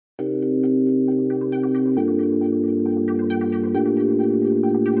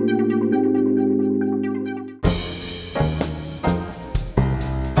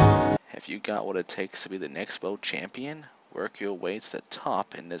got what it takes to be the next world champion? Work your way to the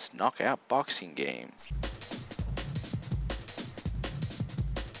top in this knockout boxing game.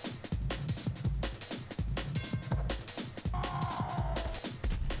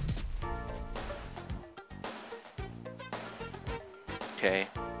 Okay,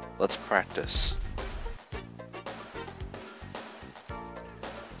 let's practice.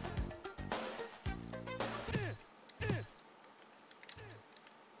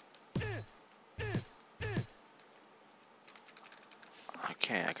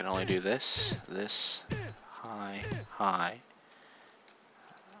 Okay, I can only do this, high, high,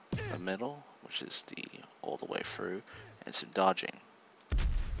 the middle, which is the all the way through, and some dodging.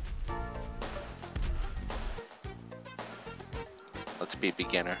 Let's be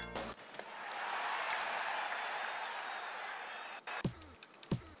beginner.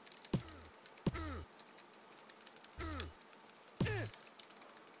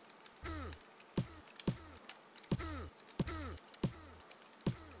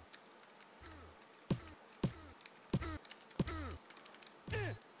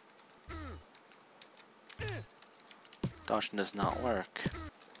 Dodging does not work.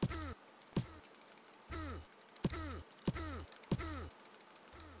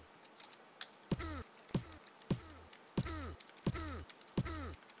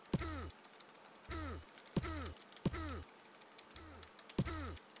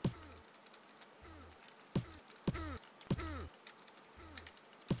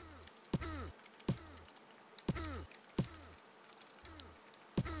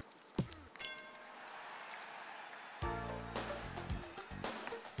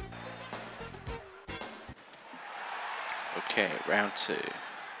 Okay, round 2.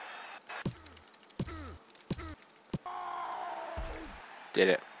 Did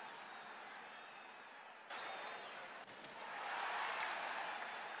it.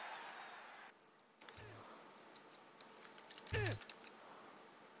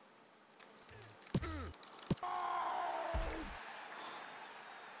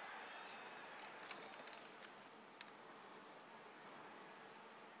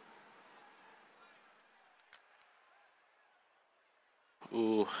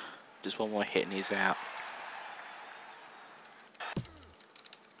 Ooh, just one more hit and he's out.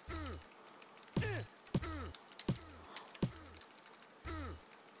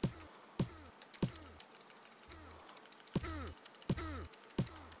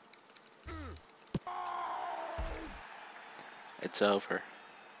 It's over.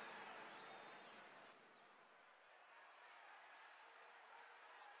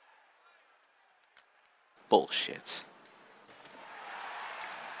 Bullshit.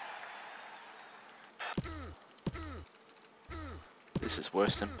 This is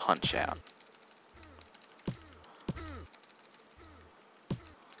worse than Punch Out.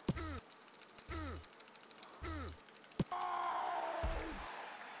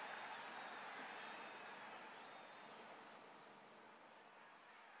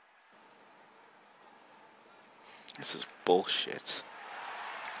 This is bullshit.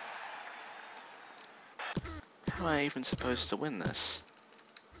 How am I even supposed to win this?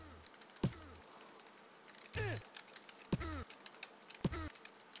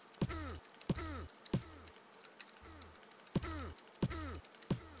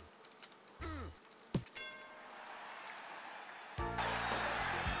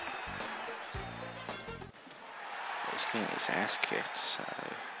 He's getting his ass kicked, so...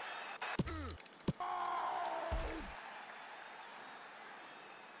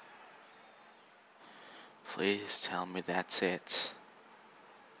 Please tell me that's it.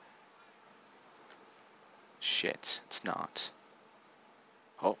 Shit, it's not.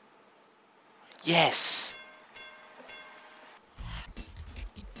 Oh. Yes!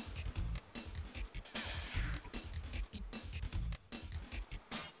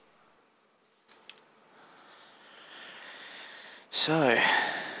 So...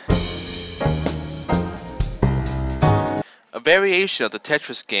 a variation of the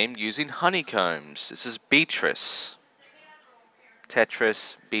Tetris game using honeycombs. This is Beatrice.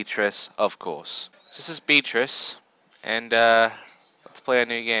 Tetris, Beatrice, of course. So this is Beatrice, and let's play a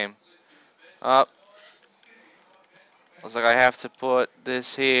new game. Oh, looks like I have to put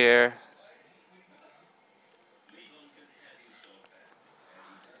this here.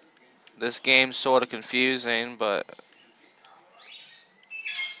 This game's sort of confusing, but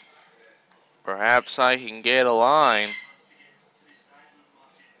perhaps I can get a line.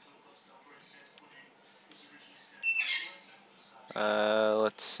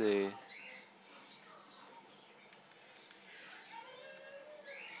 Let's see.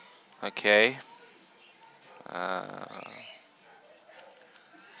 Okay.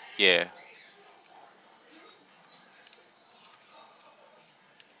 Yeah.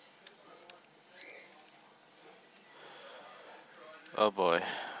 Oh boy.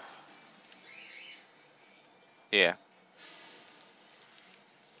 Yeah.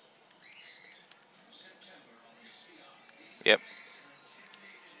 Yep.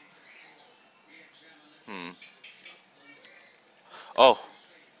 Hmm. Oh.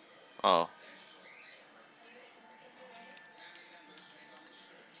 Oh.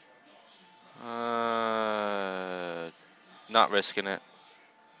 Not risking it.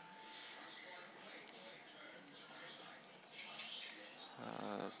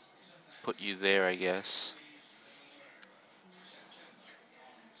 Uh, put you there, I guess.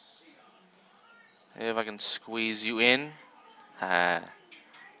 If I can squeeze you in. Ah.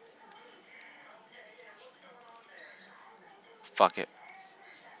 Fuck it.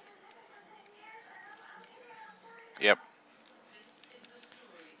 Yep.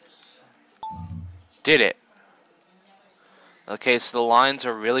 Did it. Okay, so the lines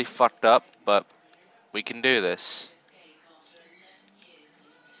are really fucked up, but we can do this.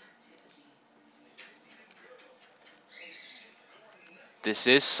 This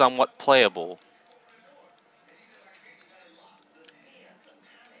is somewhat playable.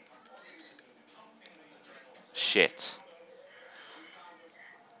 Shit.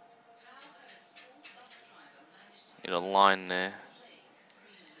 Need a line there.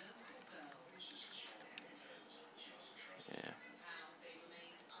 Yeah.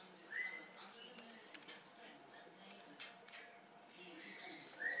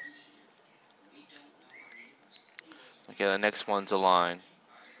 Okay, the next one's a line.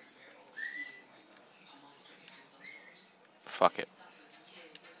 Fuck it.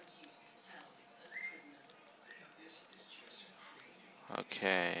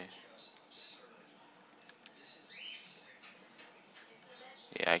 Okay.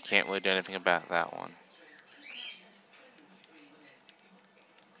 Yeah, I can't really do anything about that one.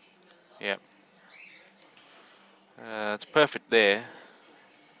 Yep. It's perfect there.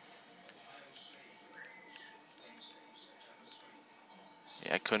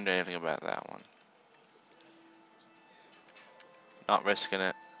 Yeah, I couldn't do anything about that one. Not risking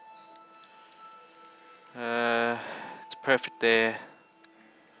it. Uh, it's perfect there.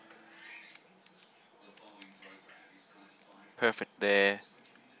 Perfect there.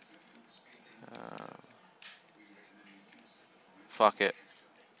 Uh, fuck it.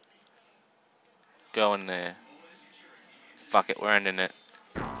 Go in there. Fuck it, we're ending it.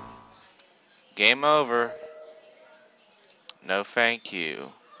 Game over. No thank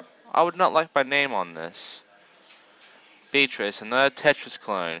you. I would not like my name on this. Beatrice, another Tetris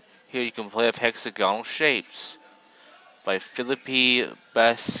clone. Here you can play with hexagonal shapes. By Felipe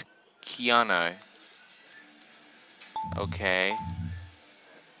Basquiano. Okay.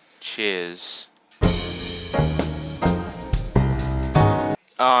 Cheers.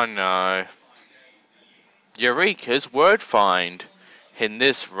 Oh no. Eureka's word find. In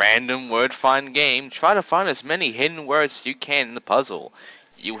this random word find game, try to find as many hidden words as you can in the puzzle.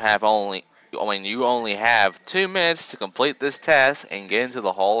 You only have 2 minutes to complete this task and get into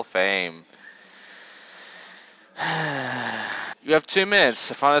the Hall of Fame. You have 2 minutes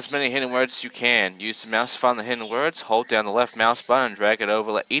to find as many hidden words as you can. Use the mouse to find the hidden words. Hold down the left mouse button and drag it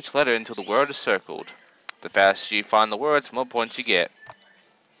over each letter until the word is circled. The faster you find the words, the more points you get.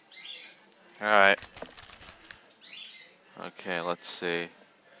 Alright. Okay, let's see.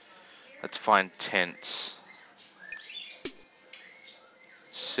 Let's find tents.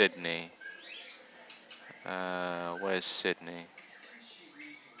 Sydney. Where's Sydney?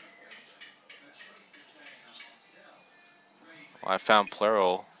 Well, I found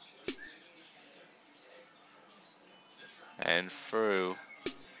plural. And through.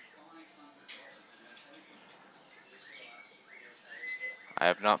 I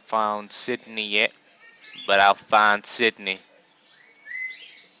have not found Sydney yet, but I'll find Sydney.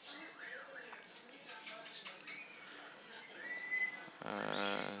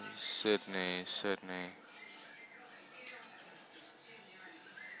 Sydney.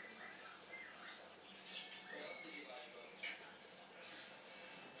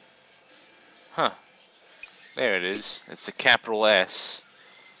 Huh, there it is. It's a capital S.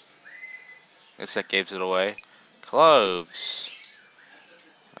 Guess that gives it away. Cloves.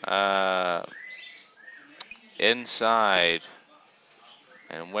 Uh, inside.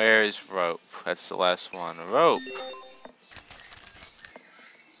 And where is rope? That's the last one. Rope.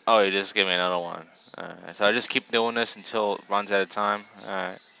 Oh, you just give me another one. Alright, so I just keep doing this until it runs out of time.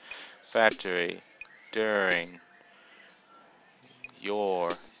 Alright. Factory. During.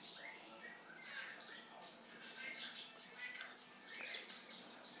 Your.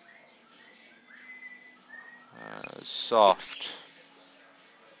 Soft.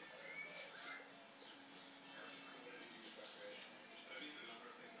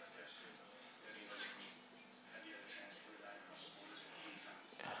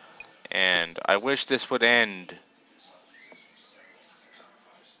 I wish this would end.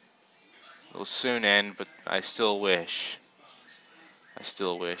 It'll soon end, but I still wish. I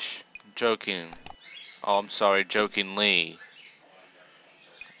still wish. I'm joking. Oh, I'm sorry, jokingly.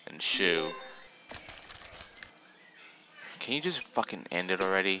 And Shu. Can you just fucking end it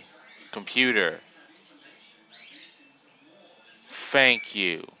already? Computer. Thank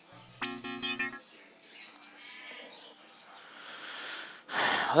you.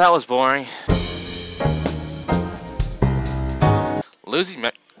 Well, that was boring.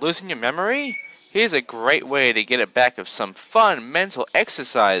 Losing your memory? Here's a great way to get it back with some fun mental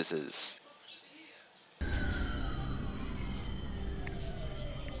exercises.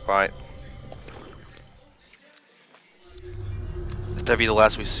 Right. That'll be the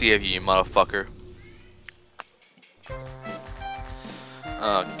last we see of you, you motherfucker.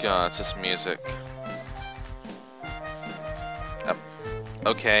 Oh god, it's just music.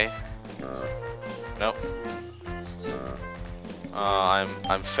 Okay. Nope.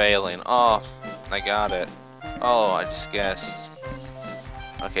 I'm failing. Oh, I got it. Oh, I just guessed.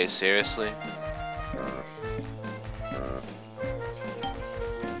 Okay, seriously?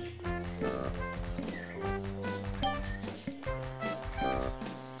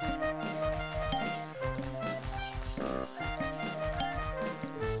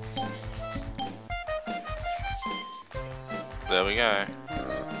 There we go.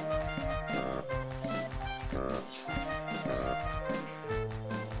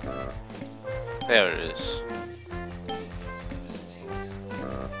 There it is.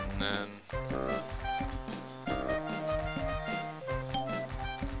 And then...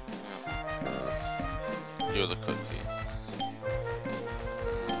 You're the cookie.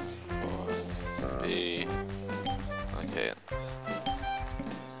 B. Okay.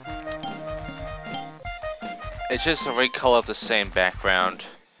 It's just a recolor of the same background.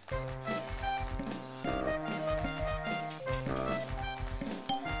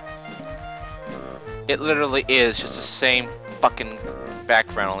 It literally is just the same fucking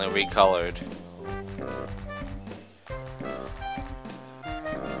background, only recolored.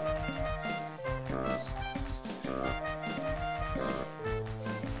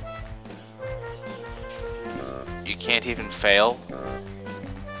 You can't even fail?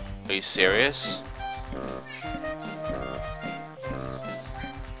 Are you serious?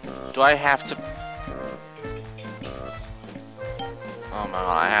 Do I have to... Oh my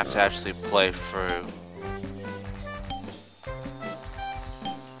god, I have to actually play through.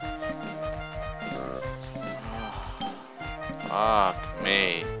 Fuck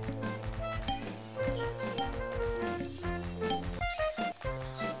me.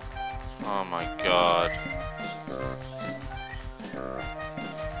 Oh my god.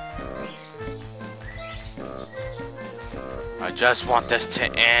 I just want this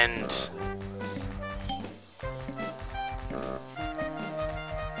to end.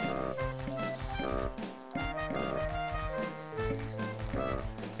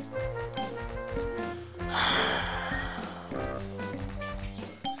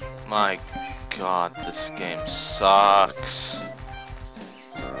 My god, this game sucks.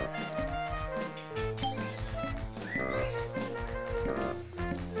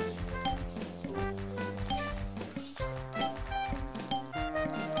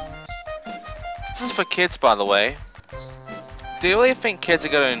 This is for kids, by the way. Do you really think kids are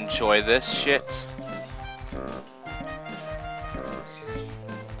gonna enjoy this shit?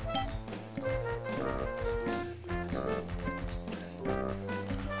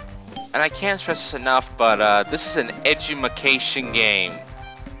 And I can't stress this enough, but this is an edumacation game.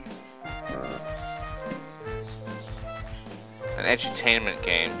 An edutainment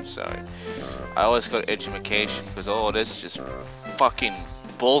game, sorry. I always go to edumacation because all this is just fucking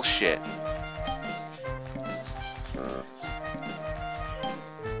bullshit.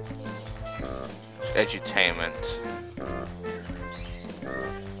 Edutainment.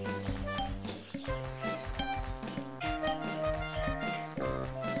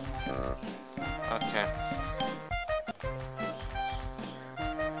 Okay.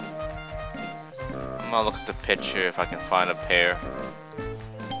 I'm gonna look at the picture if I can find a pair.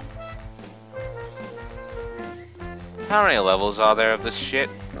 How many levels are there of this shit?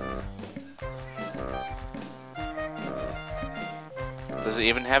 Does it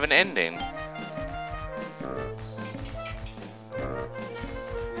even have an ending?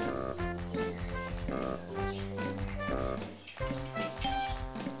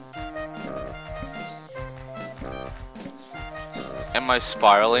 Am I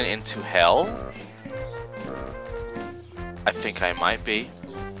spiraling into hell? I think I might be.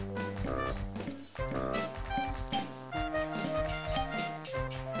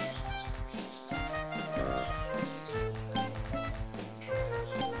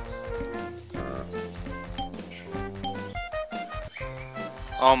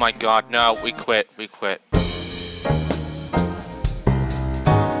 Oh my god, no, we quit, we quit.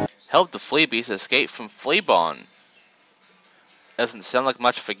 Help the flea beast escape from Fleabon. Doesn't sound like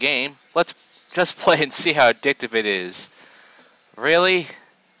much of a game. Let's just play and see how addictive it is. Really?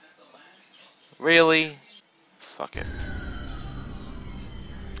 Really? Fuck it.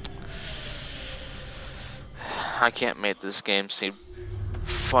 I can't make this game seem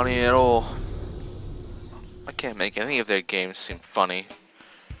funny at all. I can't make any of their games seem funny.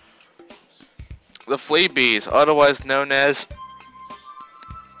 The flea bees, otherwise known as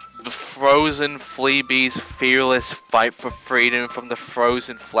the frozen flea bees' fearless fight for freedom from the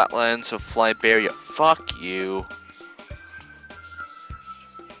frozen flatlands of Flyberia. Fuck you.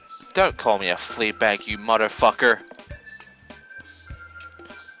 Don't call me a flea bag, you motherfucker.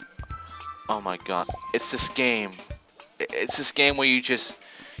 Oh my god. It's this game. It's this game where you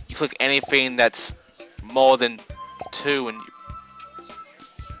click anything that's more than two and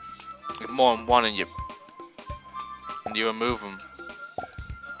more than one and you remove them.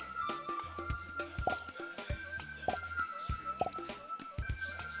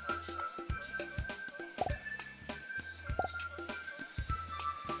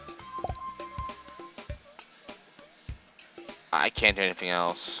 I can't do anything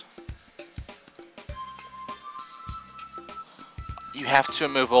else. You have to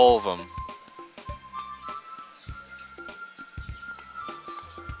remove all of them.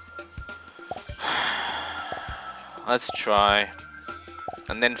 Let's try.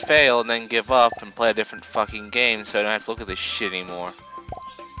 And then fail and then give up and play a different fucking game so I don't have to look at this shit anymore.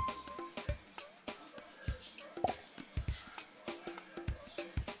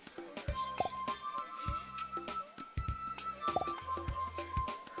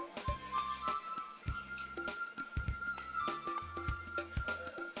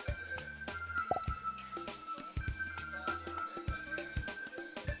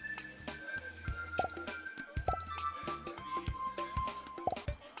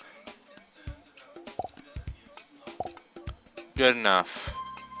 Good enough.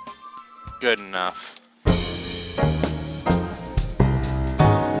 Good enough.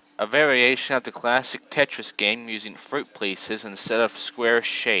 A variation of the classic Tetris game using fruit pieces instead of square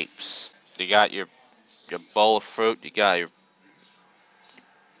shapes. You got your bowl of fruit, you got your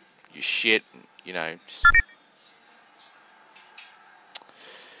shit, you know.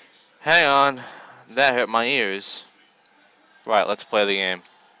 Hang on, that hurt my ears. Right, let's play the game.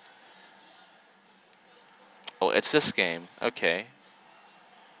 Oh, it's this game. Okay.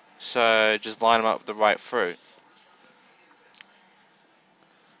 So, just line them up with the right fruit.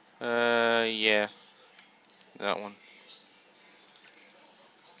 Yeah. That one.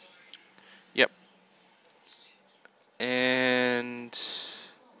 Yep. And...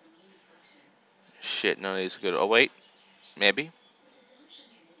 shit, none of these are good. Oh, wait. Maybe.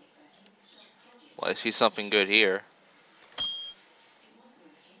 Well, I see something good here.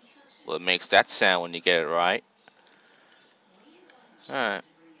 Well, it makes that sound when you get it right. Alright.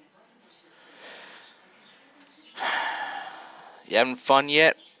 You having fun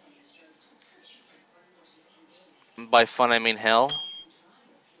yet? By fun, I mean hell.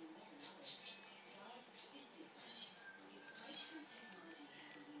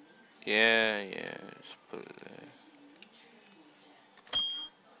 Yeah, just put it there.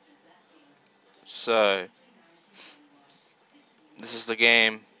 So, this is the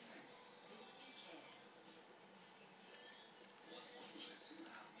game.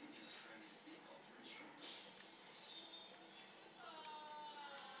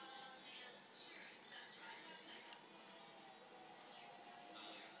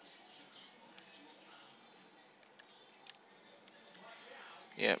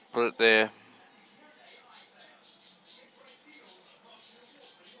 Yeah, put it there.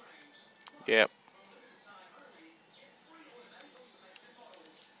 Yep,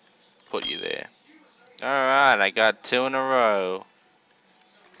 put you there. Alright, I got 2 in a row.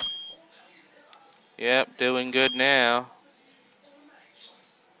 Yep, doing good now.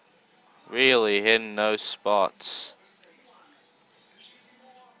 Really hitting those spots.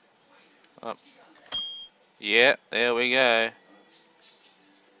 Up. Yep, there we go.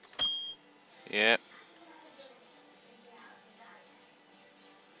 Yep.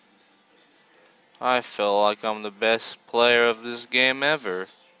 I feel like I'm the best player of this game ever.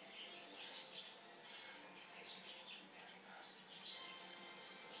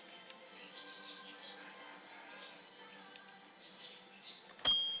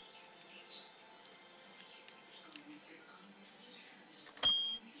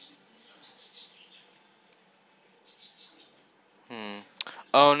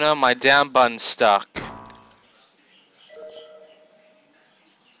 Oh no, my down button's stuck.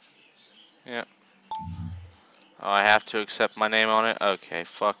 Oh, I have to accept my name on it? Okay,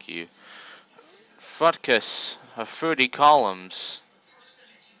 fuck you. Futkus of Fruity Columns.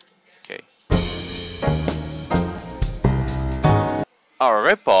 Okay. A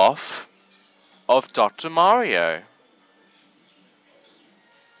ripoff of Dr. Mario.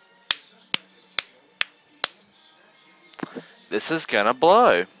 This is gonna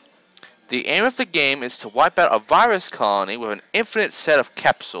blow. The aim of the game is to wipe out a virus colony with an infinite set of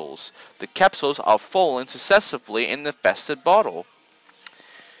capsules. The capsules are falling successively in the infested bottle.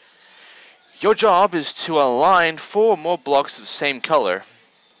 Your job is to align 4 more blocks of the same color.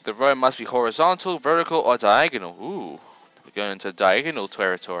 The row must be horizontal, vertical, or diagonal. Ooh, we're going into diagonal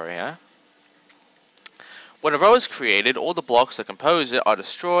territory, huh? When a row is created, all the blocks that compose it are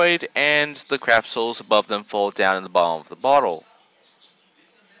destroyed, and the capsules above them fall down in the bottom of the bottle.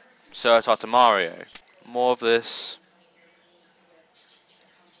 So I talked to Mario. More of this.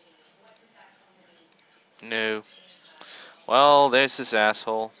 No. Well, there's this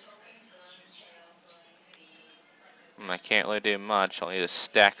asshole. I can't really do much. I'll need to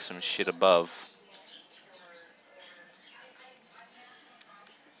stack some shit above.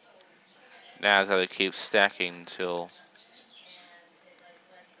 Now I've got to keep stacking until...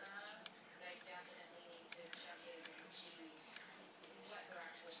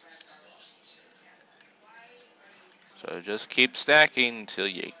 So just keep stacking until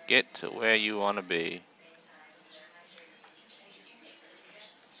you get to where you want to be.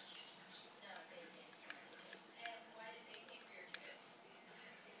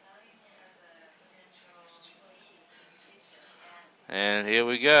 And here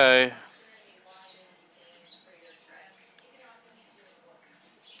we go.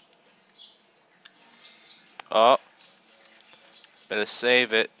 Oh, better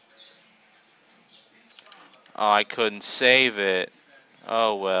save it. Oh, I couldn't save it.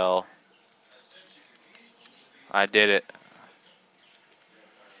 Oh well. I did it.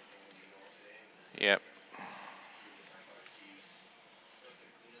 Yep.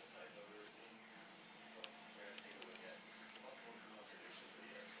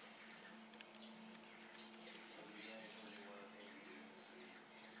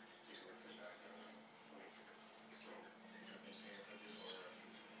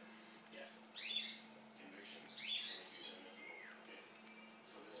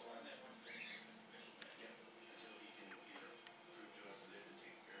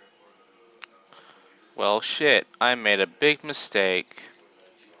 Well, shit. I made a big mistake.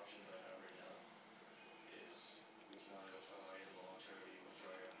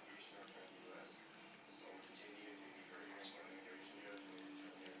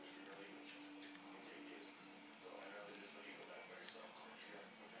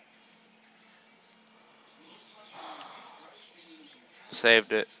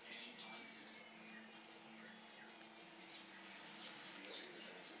 Saved it.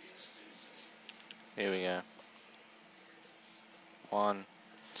 Here we go. 1,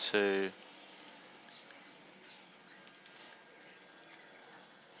 2.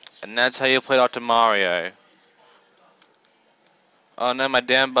 And that's how you play Dr. Mario. Oh no, my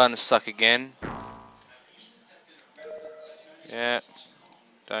damn button's stuck again. Yeah,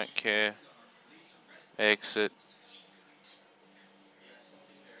 don't care. Exit.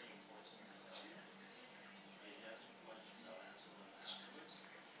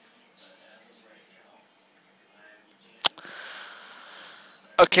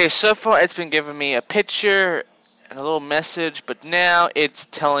 Okay, so far it's been giving me a picture and a little message, but now it's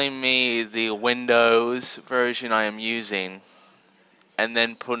telling me the Windows version I am using, and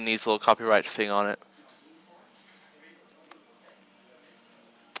then putting these little copyright thing on it.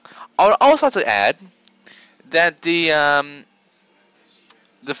 I would also like to add that the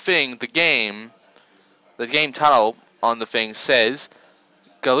game title on the thing says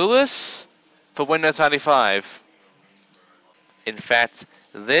Galulus for Windows 95. In fact,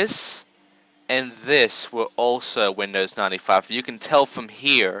 this and this were also Windows 95. You can tell from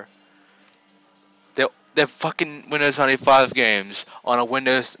here they're fucking Windows 95 games on a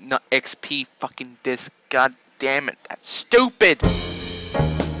Windows XP fucking disk. God damn it, that's stupid!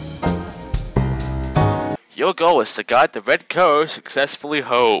 Your goal is to guide the red car successfully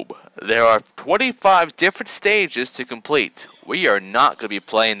home. There are 25 different stages to complete. We are not going to be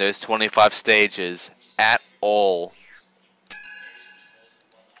playing those 25 stages at all.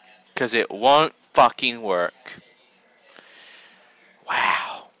 Because it won't fucking work.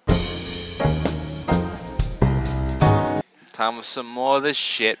 Wow. Time for some more of this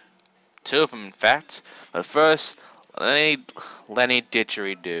shit. 2 of them, in fact. But first, Lenny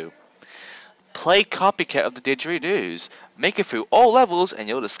Didgeridoo. Play copycat of the didgeridoos. Make it through all levels and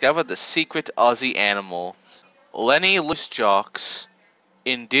you'll discover the secret Aussie animal. Lenny Loose Jocks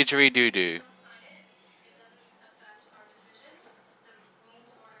in Didgeridoo.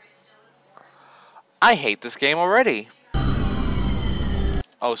 I hate this game already.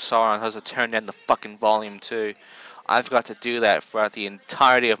 Oh, sorry, I have to turn down the fucking volume too. I've got to do that throughout the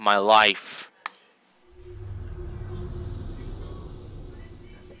entirety of my life.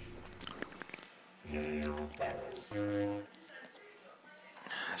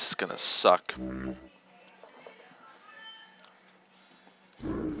 This is gonna suck.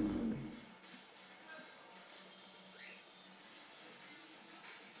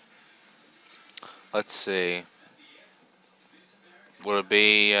 Let's see. Will it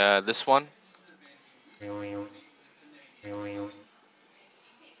be this one?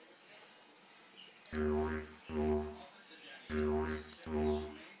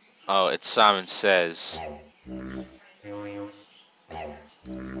 Oh, it's Simon Says.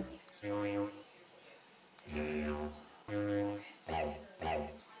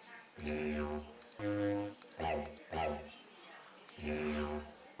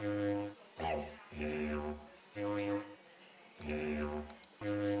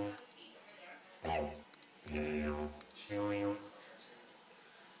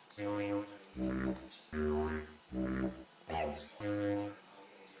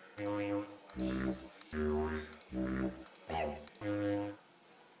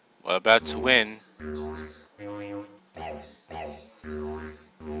 We're about to win.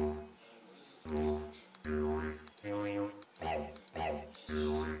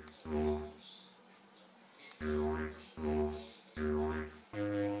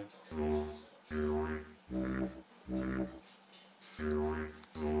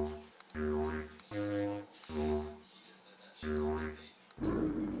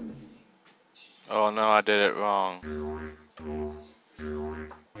 Oh no, I did it wrong.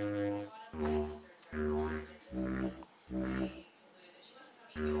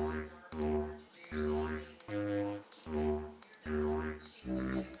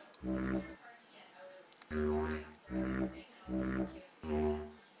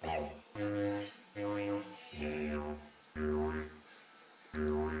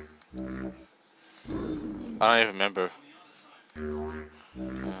 I don't even remember.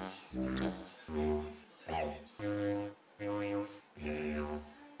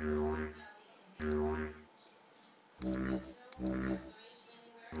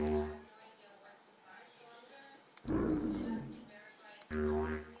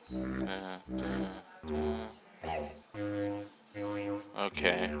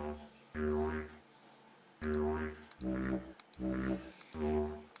 Okay.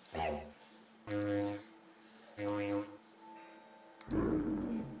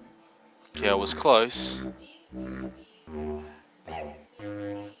 Okay, I was close.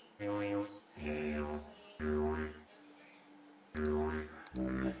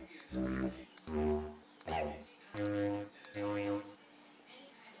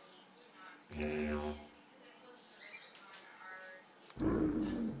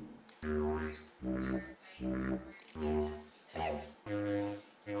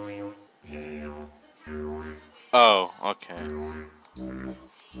 Oh, okay.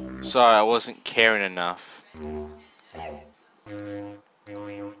 Sorry, I wasn't caring enough.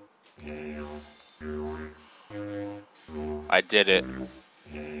 I did it.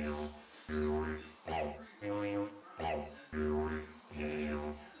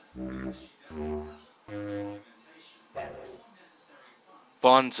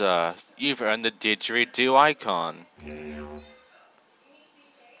 Bonza, you've earned the didgeridoo icon.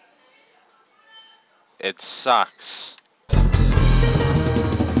 It sucks.